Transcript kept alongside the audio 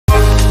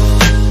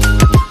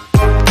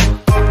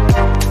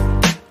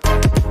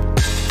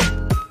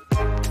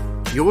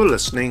You're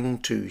listening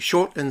to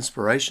Short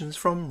Inspirations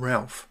from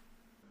Ralph.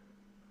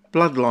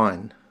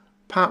 Bloodline,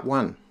 Part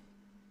 1.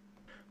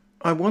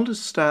 I want to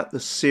start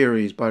this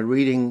series by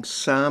reading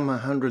Psalm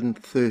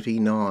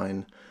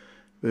 139,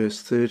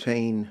 verse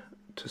 13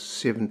 to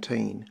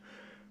 17.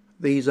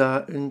 These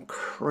are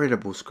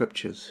incredible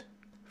scriptures.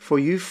 For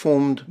you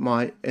formed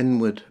my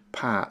inward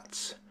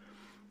parts.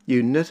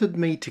 You knitted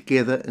me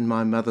together in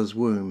my mother's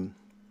womb.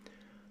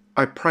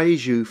 I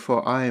praise you,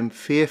 for I am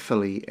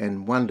fearfully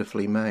and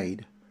wonderfully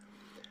made.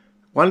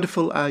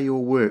 Wonderful are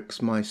your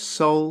works, my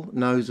soul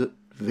knows it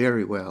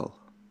very well.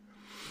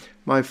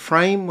 My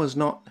frame was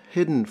not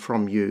hidden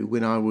from you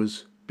when I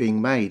was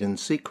being made in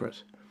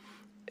secret,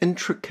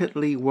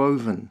 intricately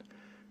woven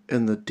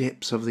in the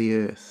depths of the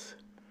earth.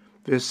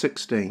 Verse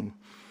 16.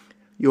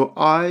 Your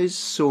eyes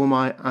saw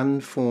my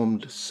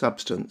unformed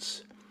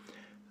substance.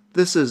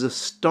 This is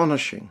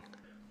astonishing,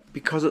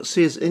 because it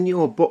says in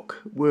your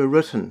book were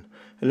written,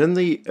 and in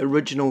the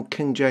original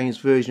King James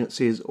Version it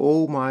says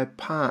all my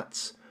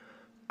parts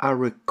are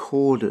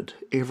recorded,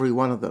 every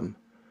one of them.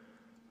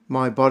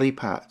 My body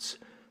parts.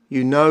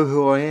 You know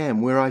who I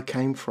am, where I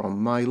came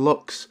from, my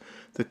looks,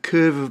 the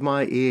curve of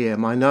my ear,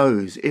 my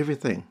nose,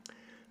 everything,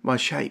 my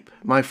shape,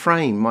 my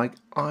frame, my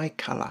eye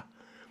colour.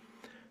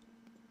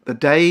 The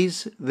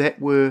days that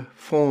were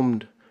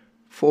formed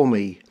for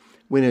me,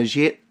 when as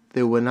yet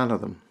there were none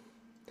of them.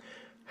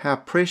 How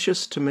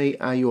precious to me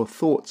are your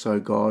thoughts, O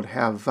God,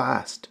 how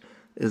vast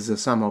is the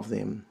sum of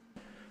them.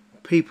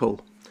 People,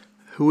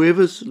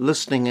 whoever's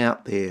listening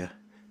out there,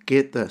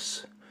 get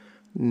this.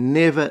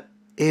 Never,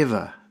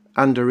 ever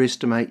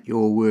underestimate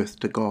your worth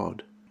to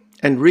God.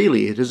 And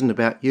really, it isn't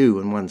about you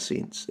in one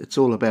sense. It's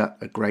all about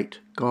a great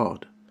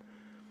God,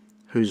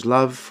 whose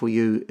love for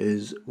you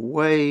is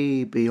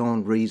way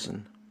beyond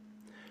reason,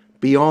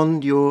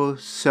 beyond your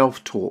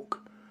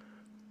self-talk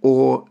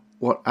or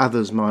what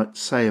others might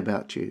say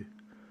about you.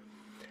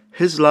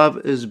 His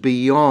love is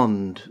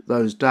beyond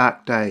those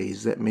dark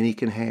days that many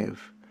can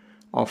have,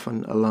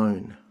 often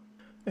alone.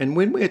 And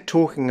when we're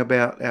talking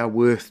about our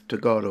worth to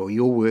God, or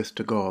your worth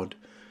to God,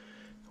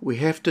 we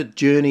have to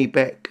journey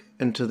back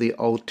into the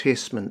Old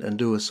Testament and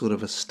do a sort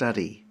of a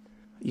study.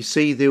 You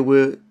see, there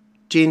were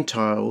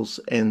Gentiles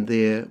and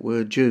there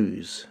were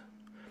Jews.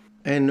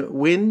 And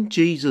when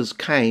Jesus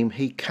came,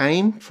 he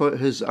came for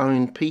his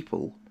own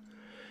people.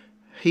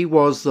 He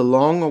was the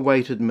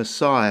long-awaited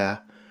Messiah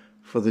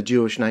for the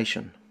Jewish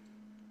nation.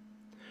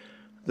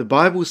 The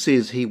Bible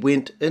says he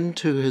went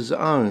into his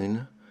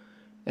own,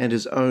 and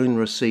his own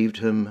received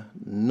him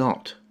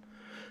not.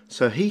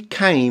 So he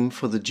came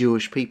for the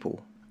Jewish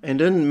people. And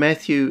in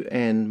Matthew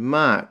and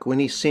Mark, when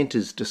he sent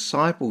his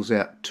disciples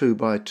out 2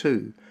 by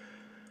 2,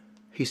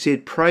 he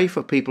said, pray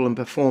for people and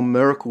perform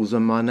miracles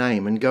in my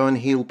name and go and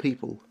heal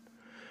people.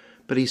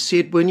 But he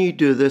said, when you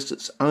do this,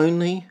 it's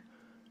only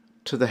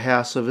to the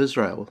house of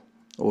Israel,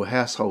 or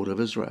household of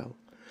Israel.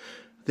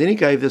 Then he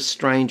gave this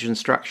strange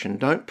instruction,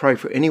 don't pray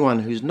for anyone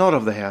who's not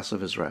of the house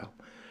of Israel,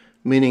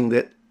 meaning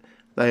that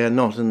they are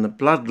not in the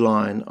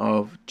bloodline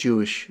of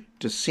Jewish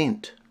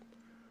descent.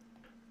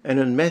 And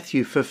in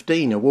Matthew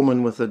 15, a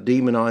woman with a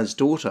demonized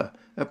daughter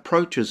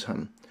approaches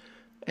him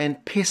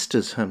and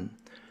pesters him,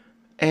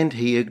 and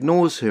he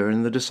ignores her,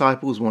 and the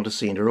disciples want to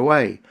send her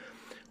away,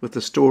 with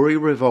the story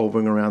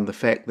revolving around the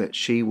fact that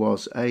she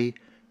was a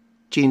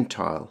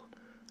Gentile,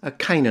 a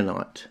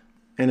Canaanite.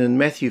 And in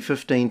Matthew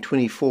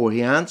 15:24,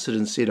 he answered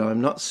and said, I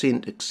am not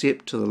sent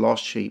except to the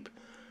lost sheep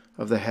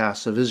of the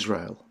house of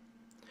Israel.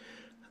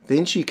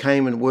 Then she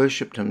came and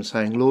worshipped him,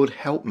 saying, Lord,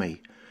 help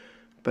me.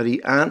 But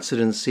he answered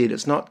and said,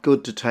 it's not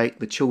good to take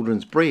the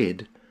children's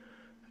bread,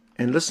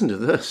 and listen to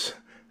this,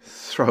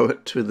 throw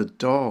it to the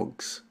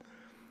dogs.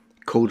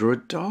 Called her a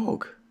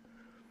dog.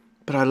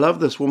 But I love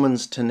this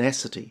woman's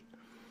tenacity.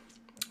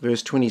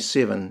 Verse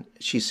 27,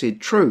 she said,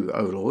 true,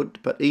 O Lord,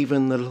 but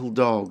even the little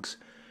dogs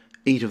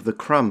eat of the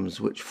crumbs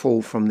which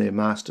fall from their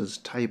masters'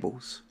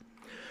 tables.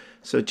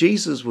 So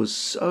Jesus was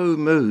so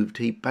moved,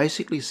 he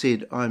basically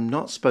said, I'm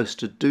not supposed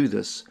to do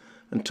this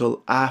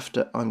until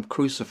after I'm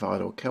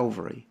crucified or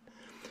Calvary.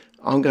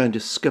 I'm going to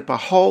skip a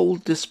whole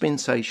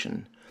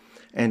dispensation,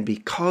 and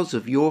because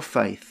of your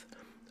faith,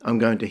 I'm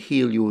going to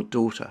heal your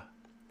daughter,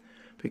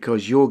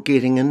 because you're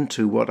getting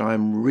into what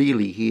I'm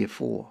really here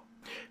for.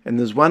 And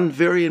there's one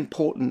very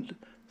important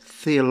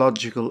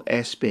theological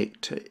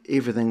aspect to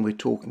everything we're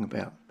talking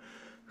about.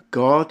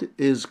 God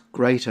is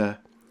greater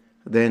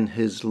than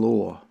his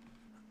law.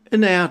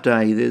 In our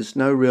day, there's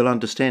no real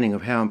understanding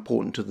of how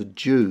important to the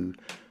Jew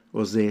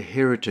was their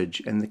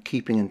heritage and the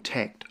keeping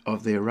intact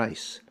of their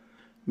race.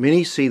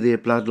 Many see their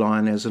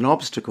bloodline as an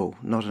obstacle,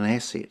 not an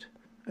asset,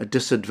 a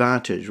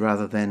disadvantage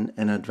rather than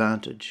an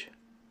advantage.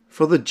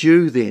 For the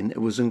Jew, then,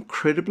 it was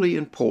incredibly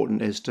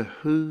important as to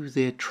who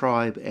their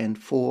tribe and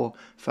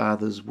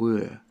forefathers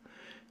were.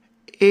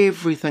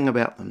 Everything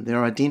about them,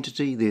 their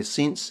identity, their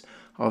sense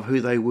of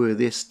who they were,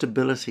 their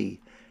stability,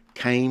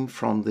 came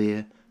from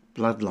their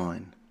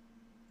bloodline.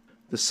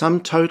 The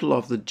sum total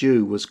of the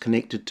Jew was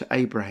connected to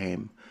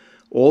Abraham.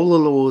 All the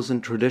laws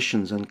and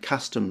traditions and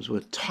customs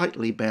were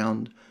tightly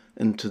bound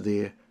into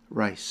their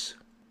race.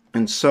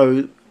 And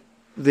so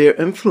their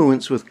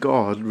influence with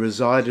God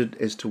resided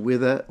as to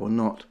whether or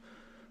not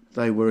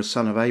they were a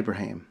son of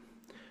Abraham.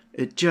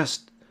 It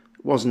just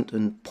wasn't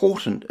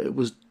important. It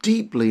was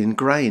deeply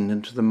ingrained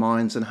into the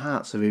minds and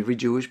hearts of every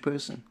Jewish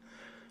person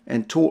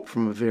and taught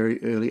from a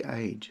very early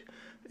age.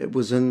 It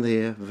was in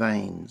their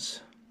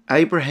veins.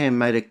 Abraham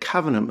made a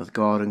covenant with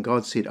God, and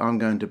God said, I'm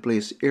going to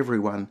bless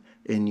everyone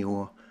in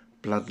your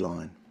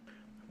bloodline.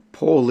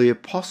 Paul the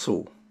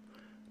Apostle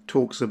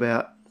talks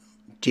about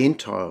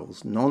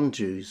Gentiles,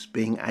 non-Jews,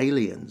 being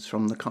aliens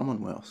from the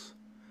Commonwealth.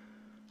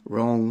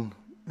 Wrong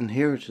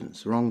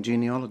inheritance, wrong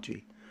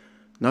genealogy.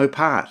 No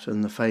part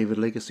in the favoured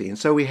legacy. And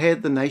so we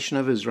had the nation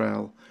of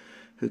Israel,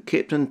 who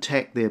kept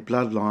intact their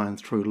bloodline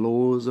through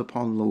laws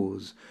upon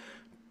laws,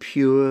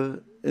 pure,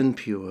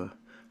 impure,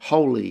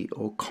 holy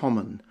or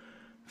common,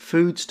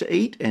 foods to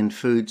eat and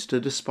foods to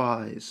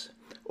despise,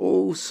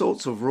 all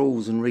sorts of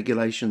rules and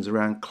regulations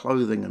around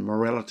clothing and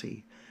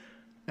morality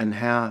and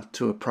how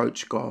to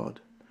approach God.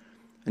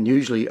 And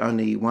usually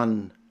only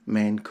one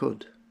man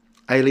could.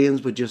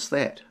 Aliens were just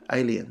that,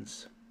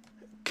 aliens.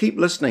 Keep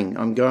listening.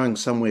 I'm going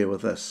somewhere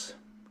with this.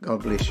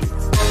 God bless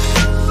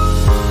you.